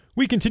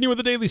We continue with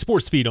the Daily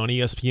Sports Feed on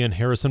ESPN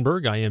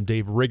Harrisonburg. I am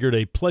Dave Riggert.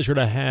 A pleasure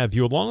to have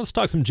you along. Let's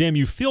talk some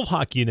JMU field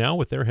hockey now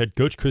with their head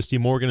coach, Christy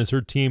Morgan, as her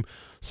team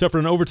suffered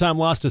an overtime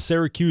loss to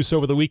Syracuse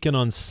over the weekend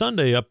on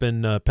Sunday up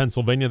in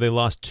Pennsylvania. They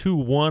lost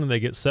 2-1, and they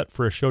get set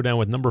for a showdown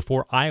with number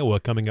 4 Iowa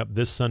coming up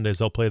this Sunday, as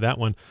they'll play that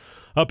one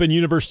up in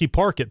University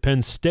Park at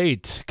Penn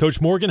State. Coach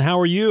Morgan, how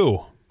are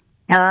you?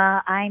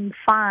 I'm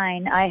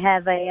fine.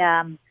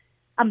 I'm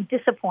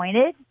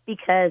disappointed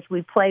because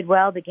we played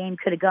well. The game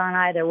could have gone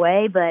either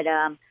way, but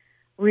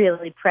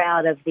really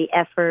proud of the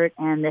effort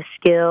and the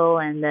skill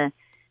and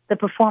the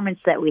performance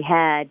that we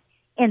had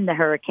in the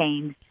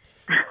Hurricane.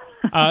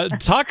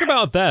 Talk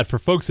about that for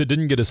folks that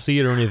didn't get to see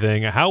it or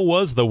anything. How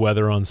was the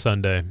weather on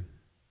Sunday?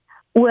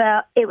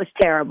 Well, it was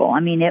terrible.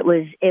 I mean, it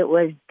was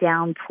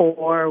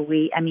downpour.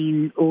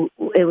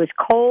 It was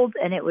cold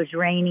and it was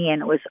rainy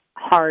and it was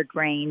hard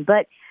rain.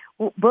 But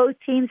both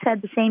teams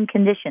had the same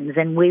conditions,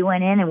 and we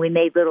went in and we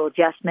made little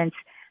adjustments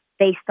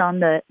based on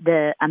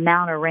the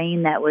amount of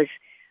rain that was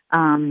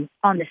on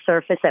the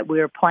surface that we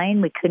were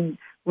playing. We couldn't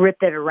rip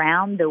it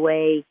around the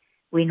way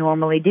we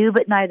normally do,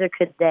 but neither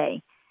could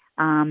they.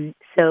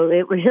 So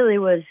it really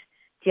was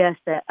just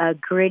a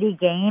gritty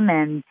game,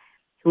 and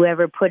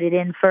whoever put it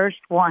in first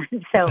won.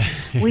 So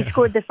we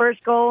scored the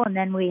first goal, and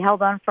then we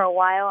held on for a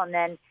while, and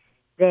then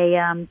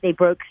they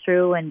broke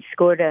through and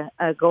scored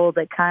a goal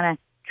that kind of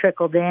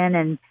trickled in,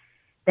 and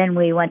then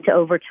we went to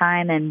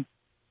overtime, and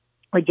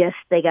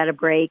they got a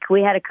break.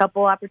 We had a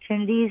couple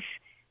opportunities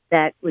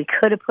that we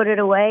could have put it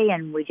away,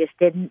 and we just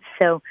didn't.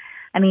 So,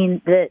 I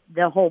mean,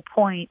 the whole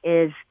point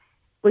is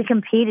we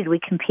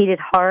competed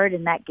hard,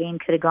 and that game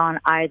could have gone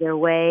either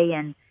way,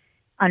 and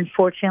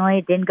unfortunately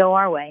it didn't go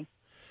our way.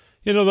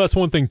 You know, that's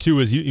one thing, too,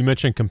 is you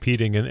mentioned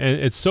competing, and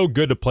it's so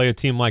good to play a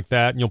team like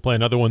that, and you'll play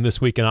another one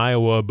this week in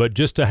Iowa, but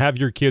just to have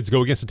your kids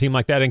go against a team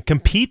like that and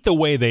compete the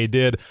way they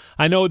did.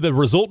 I know the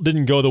result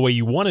didn't go the way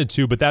you wanted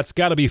to, but that's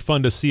got to be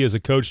fun to see as a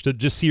coach, to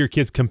just see your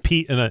kids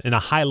compete in a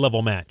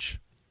high-level match.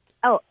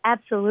 Oh,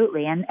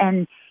 absolutely.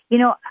 And you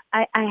know,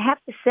 I have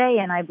to say,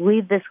 and I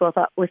believe this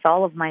with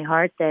all of my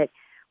heart, that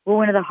we're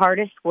one of the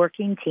hardest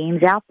working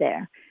teams out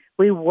there.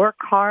 We work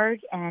hard,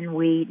 and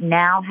we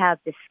now have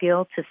the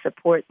skill to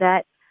support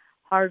that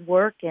hard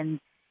work, and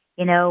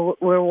you know,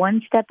 we're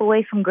one step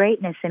away from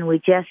greatness, and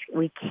we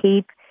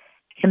keep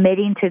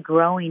committing to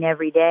growing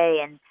every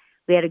day. And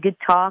we had a good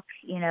talk,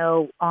 you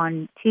know,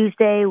 on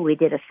Tuesday. We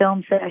did a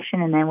film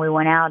session, and then we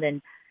went out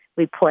and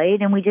we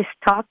played, and we just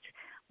talked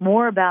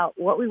more about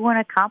what we want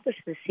to accomplish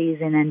this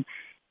season. And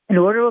in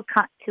order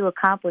to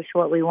accomplish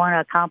what we want to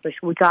accomplish,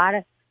 we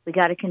gotta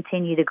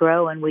continue to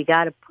grow, and we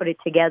gotta put it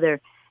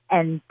together.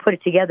 And put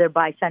it together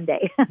by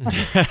Sunday.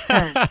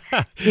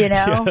 You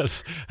know,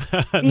 yes.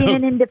 Being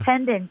an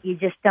independent, you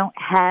just don't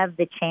have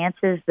the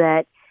chances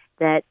that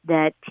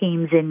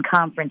teams in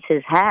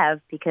conferences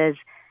have, because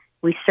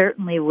we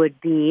certainly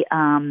would be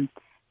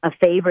a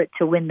favorite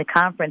to win the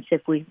conference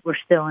if we were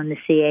still in the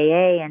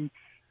CAA, and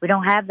we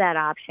don't have that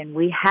option.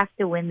 We have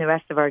to win the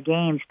rest of our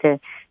games to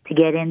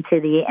get into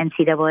the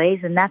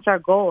NCAAs, and that's our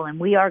goal, and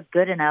we are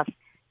good enough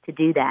to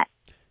do that.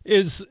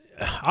 Is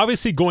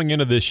obviously going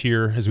into this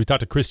year, as we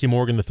talked to Christy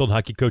Morgan, the field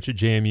hockey coach at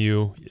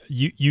JMU,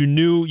 you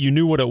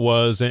knew what it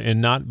was,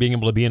 and not being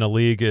able to be in a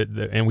league,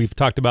 and we've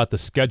talked about the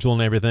schedule and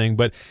everything,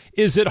 but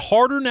is it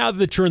harder now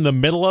that you're in the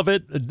middle of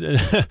it,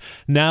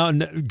 now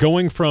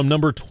going from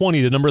number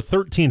 20 to number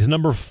 13 to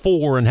number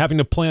 4 and having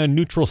to play on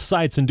neutral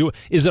sites and do it?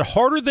 Is it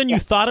harder than you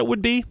thought it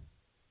would be?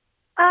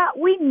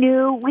 We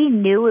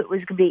knew it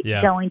was going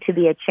to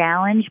be a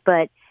challenge,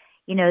 but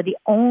you know, the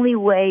only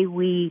way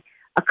we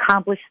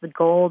accomplish the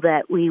goal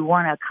that we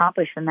want to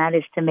accomplish, and that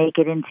is to make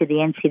it into the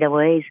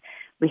NCAAs.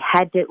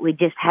 We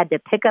just had to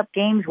pick up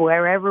games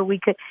wherever we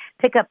could,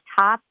 pick up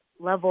top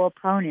level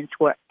opponents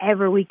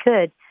wherever we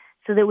could,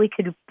 so that we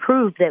could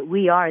prove that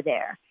we are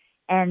there.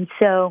 And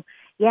so,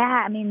 yeah,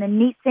 I mean, the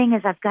neat thing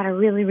is I've got a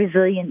really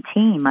resilient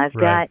team. I've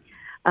got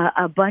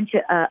a bunch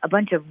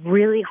of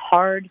really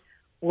hard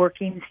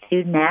working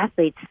student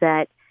athletes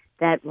that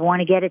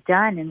want to get it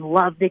done and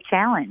love the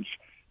challenge.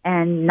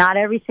 And not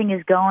everything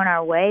is going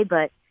our way,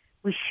 but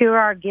we sure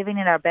are giving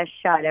it our best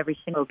shot every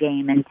single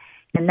game. And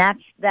that's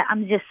that.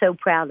 I'm just so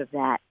proud of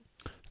that.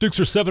 Dukes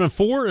are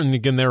 7-4, and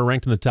again, they're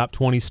ranked in the top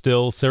 20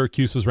 still.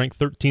 Syracuse was ranked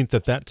 13th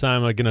at that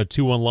time. Again, a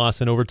 2-1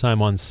 loss in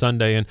overtime on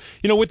Sunday. And,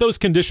 you know, with those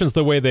conditions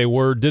the way they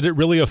were, did it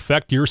really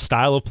affect your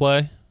style of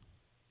play?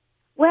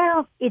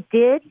 Well, it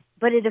did,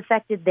 but it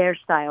affected their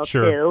style,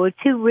 too. It were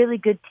two really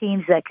good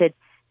teams that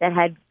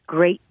had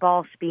great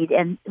ball speed,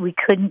 and we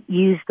couldn't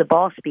use the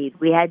ball speed.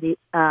 We had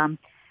to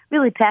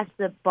really pass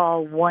the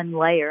ball one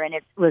layer, and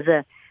it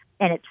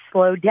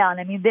slowed down.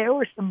 I mean, there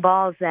were some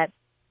balls that,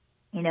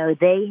 you know,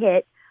 they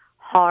hit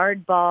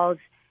hard balls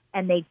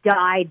and they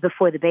died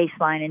before the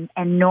baseline,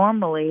 and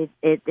normally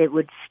it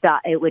would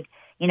stop. It would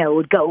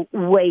go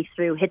way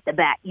through, hit the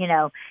back, you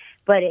know.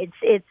 But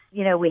it's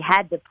you know, we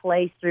had to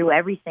play through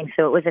everything,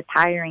 so it was a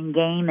tiring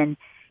game,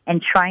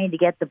 and trying to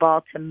get the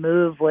ball to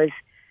move was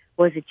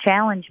a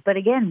challenge. But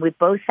again, we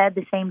both had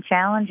the same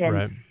challenge,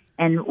 and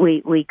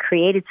we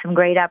created some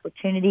great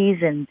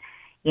opportunities, and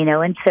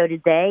and so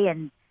did they,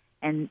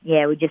 and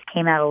yeah, we just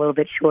came out a little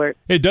bit short.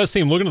 It does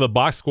seem, looking at the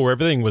box score,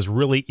 everything was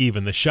really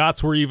even. The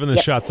shots were even, the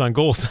shots on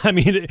goals. I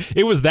mean,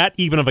 it was that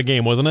even of a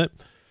game, wasn't it?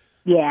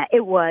 Yeah,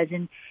 it was,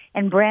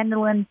 and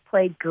Brandolyn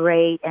played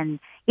great, and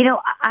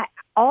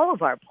all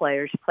of our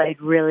players played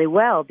really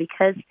well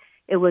because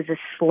it was a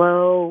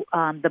slow.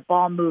 The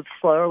ball moved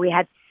slower. We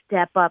had to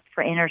step up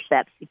for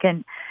intercepts. We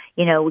couldn't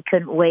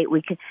wait.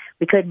 We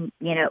couldn't.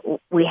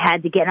 We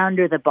had to get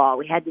under the ball.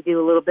 We had to do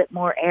a little bit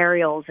more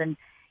aerials, and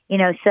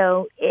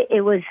so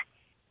it was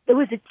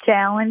a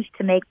challenge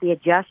to make the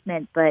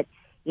adjustment, but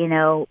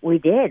we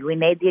did. We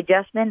made the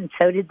adjustment, and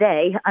so did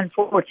they,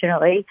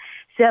 unfortunately.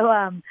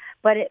 So,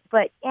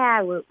 but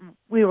yeah,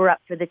 we were up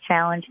for the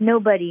challenge.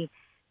 Nobody.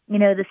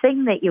 The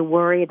thing that you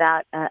worry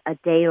about a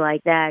day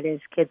like that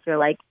is kids are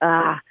like,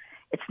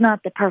 it's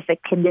not the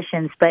perfect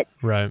conditions. But,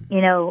 right.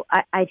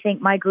 I think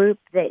my group,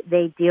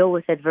 they deal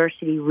with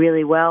adversity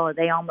really well.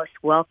 They almost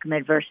welcome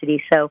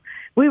adversity. So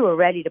we were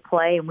ready to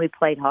play, and we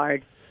played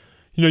hard.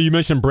 You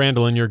mentioned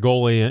Brandolyn, your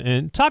goalie,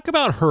 and talk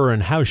about her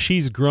and how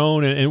she's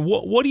grown, and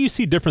what do you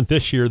see different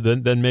this year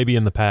than maybe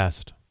in the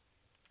past?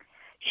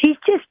 She's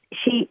just,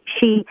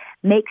 she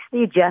makes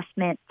the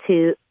adjustment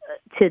to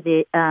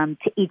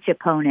each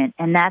opponent,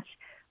 and that's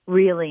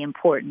really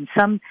important.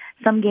 Some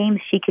games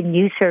she can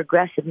use her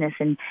aggressiveness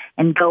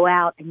and go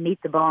out and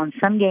meet the ball, and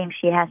some games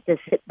she has to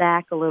sit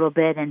back a little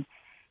bit and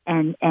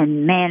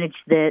manage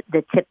the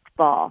tipped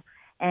ball.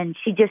 And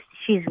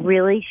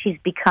she's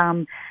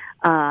become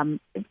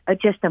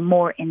just a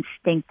more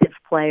instinctive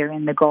player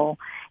in the goal.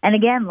 And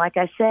again, like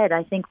I said,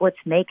 I think what's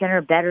making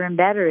her better and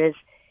better is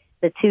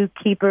the two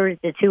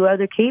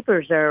other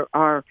keepers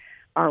are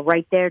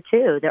right there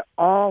too. They're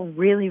all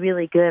really,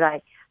 really good.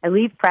 I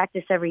leave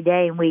practice every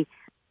day, and we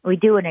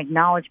do an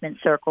acknowledgement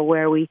circle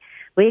where we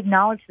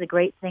acknowledge the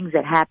great things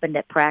that happened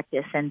at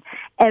practice. And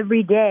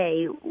every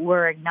day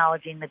we're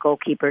acknowledging the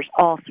goalkeepers,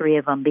 all three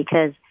of them,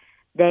 because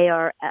they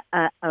are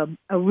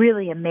a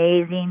really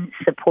amazing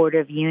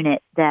supportive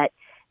unit that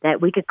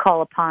we could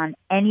call upon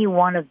any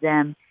one of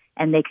them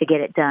and they could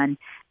get it done.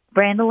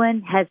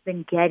 Brandolyn has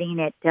been getting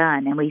it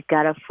done, and we've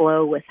got a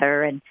flow with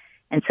her, and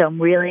so I'm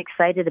really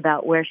excited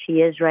about where she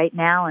is right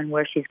now and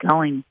where she's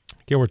going.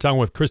 Again, we're talking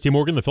with Christy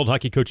Morgan, the field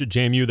hockey coach at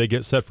JMU. They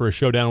get set for a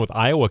showdown with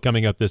Iowa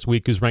coming up this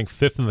week, who's ranked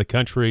 5th in the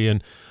country.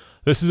 And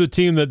this is a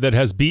team that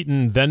has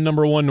beaten then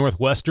number 1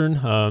 Northwestern,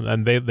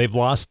 and they've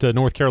lost to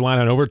North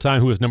Carolina in overtime,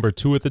 who was number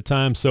 2 at the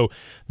time. So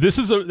this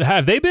is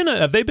have they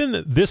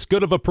been this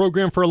good of a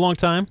program for a long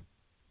time?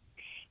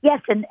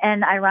 Yes,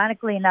 and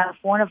ironically enough,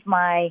 one of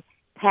my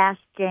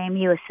past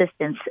JMU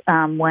assistants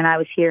when I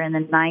was here in the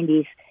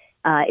 90s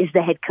is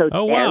the head coach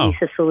there, wow.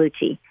 Lisa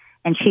Salucci.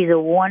 And she's a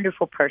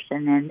wonderful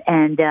person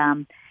and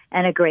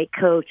a great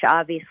coach,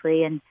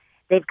 obviously. And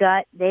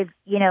I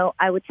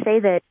would say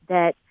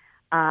that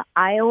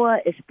Iowa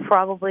is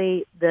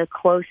probably the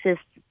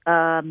closest.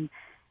 How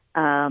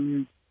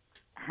can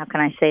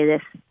I say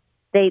this?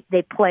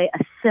 They play a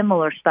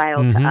similar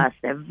style to us.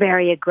 They're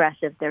very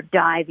aggressive. They're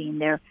diving.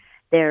 They're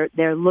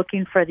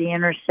looking for the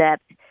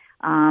intercept.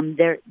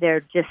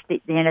 They're just,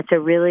 and it's a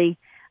really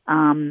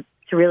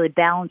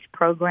balanced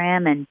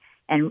program and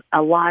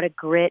a lot of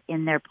grit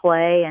in their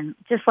play, and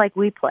just like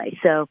we play.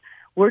 So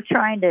we're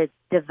trying to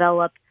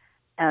develop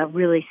a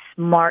really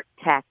smart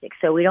tactic.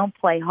 So we don't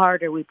play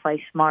harder, we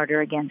play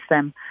smarter against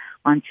them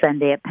on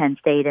Sunday at Penn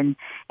State. And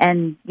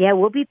yeah,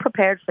 we'll be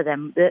prepared for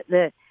them.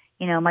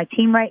 My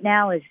team right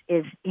now is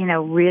in a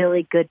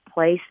really good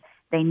place.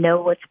 They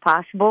know what's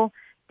possible.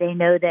 They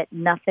know that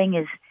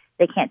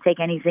they can't take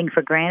anything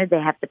for granted.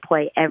 They have to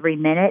play every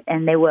minute,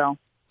 and they will.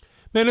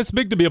 Man, it's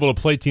big to be able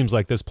to play teams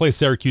like this, play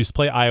Syracuse,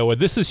 play Iowa.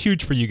 This is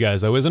huge for you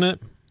guys, though, isn't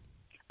it?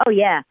 Oh,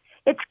 yeah.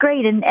 It's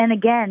great. And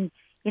again,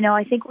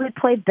 I think we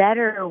play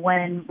better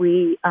when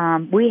we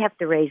have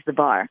to raise the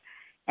bar.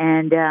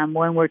 And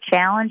when we're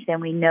challenged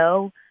and we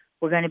know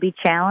we're going to be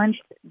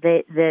challenged,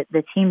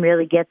 the team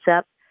really gets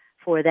up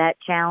for that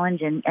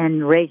challenge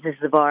and raises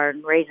the bar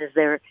and raises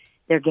their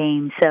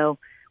game. So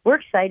we're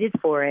excited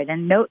for it.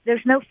 And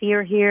there's no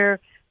fear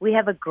here. We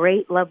have a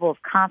great level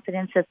of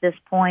confidence at this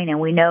point,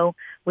 and we know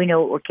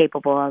what we're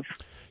capable of.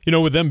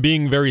 With them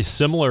being very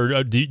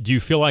similar, do you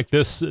feel like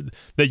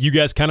that you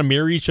guys kind of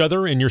mirror each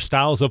other in your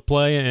styles of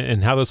play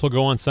and how this will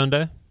go on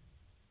Sunday?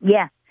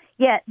 Yeah.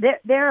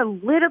 They're a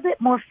little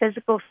bit more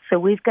physical, so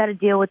we've got to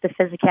deal with the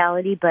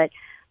physicality. But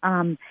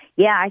I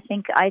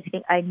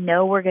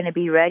know we're going to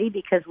be ready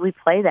because we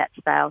play that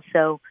style,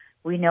 so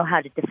we know how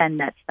to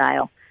defend that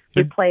style.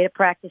 We play at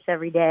practice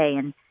every day,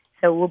 and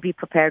so we'll be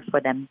prepared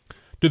for them.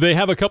 Do they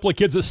have a couple of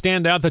kids that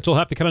stand out that you'll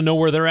have to kind of know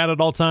where they're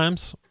at all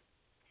times?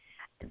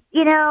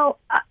 They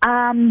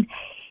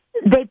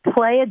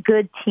play a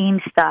good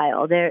team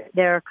style. There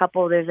are a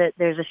couple. There's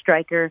a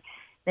striker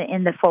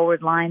in the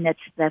forward line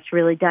that's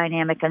really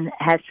dynamic and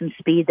has some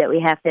speed that we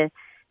have to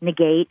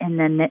negate, and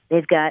then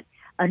they've got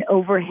an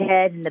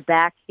overhead in the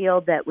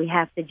backfield that we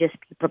have to just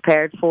be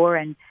prepared for.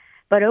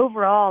 But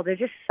overall, they're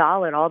just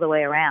solid all the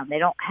way around. They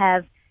don't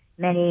have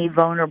many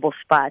vulnerable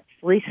spots.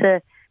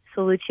 Lisa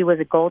Salucci was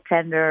a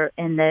goaltender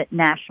in the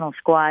national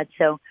squad,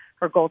 so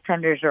her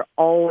goaltenders are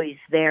always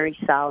very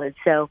solid.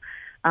 So,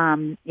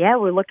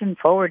 we're looking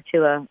forward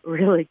to a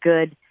really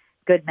good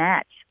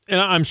match. And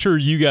I'm sure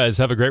you guys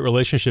have a great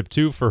relationship,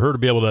 too, for her to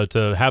be able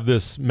to have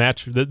this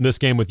match, this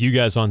game with you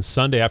guys on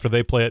Sunday after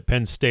they play at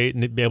Penn State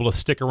and be able to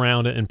stick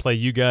around and play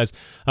you guys.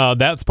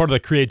 That's part of the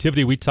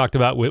creativity we talked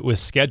about with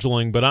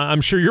scheduling, but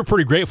I'm sure you're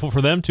pretty grateful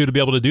for them, too, to be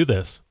able to do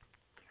this.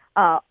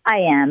 I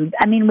am.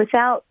 I mean,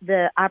 without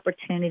the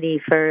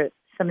opportunity for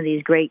some of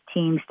these great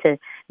teams to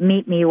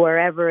meet me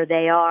wherever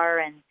they are,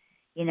 and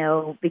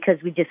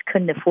because we just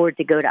couldn't afford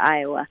to go to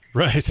Iowa,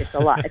 right? It's just a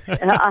lot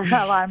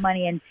of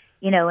money, and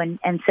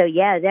so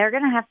they're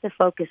going to have to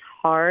focus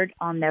hard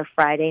on their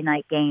Friday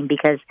night game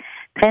because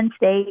Penn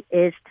State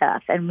is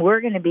tough, and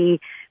we're going to be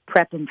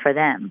prepping for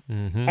them.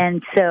 Mm-hmm.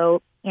 And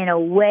so, in a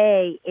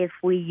way, if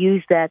we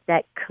use that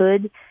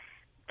could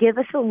give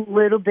us a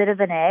little bit of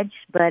an edge,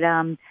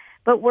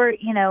 but we're,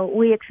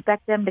 we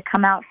expect them to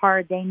come out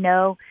hard. They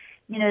know,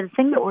 the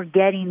thing that we're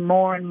getting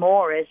more and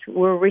more is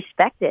we're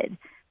respected.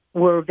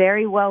 We're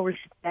very well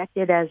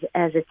respected as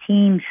a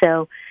team,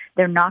 so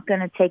they're not going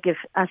to take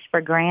us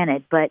for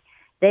granted. But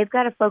they've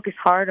got to focus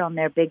hard on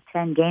their Big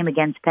Ten game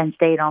against Penn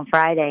State on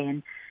Friday,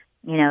 and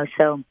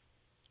so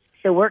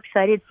we're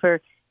excited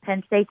for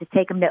Penn State to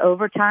take them to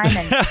overtime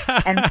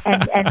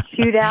and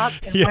shoot out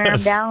and wear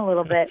them down a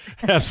little bit.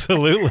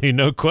 Absolutely,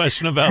 no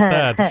question about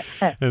that.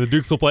 And the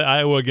Dukes will play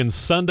Iowa again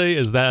Sunday.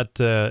 Is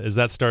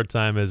that start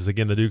time? As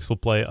again, the Dukes will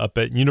play up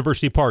at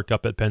University Park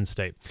up at Penn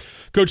State.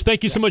 Coach,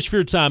 thank you so much for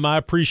your time. I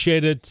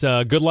appreciate it.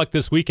 Good luck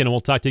this weekend, and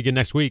we'll talk to you again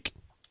next week.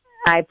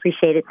 I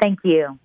appreciate it. Thank you.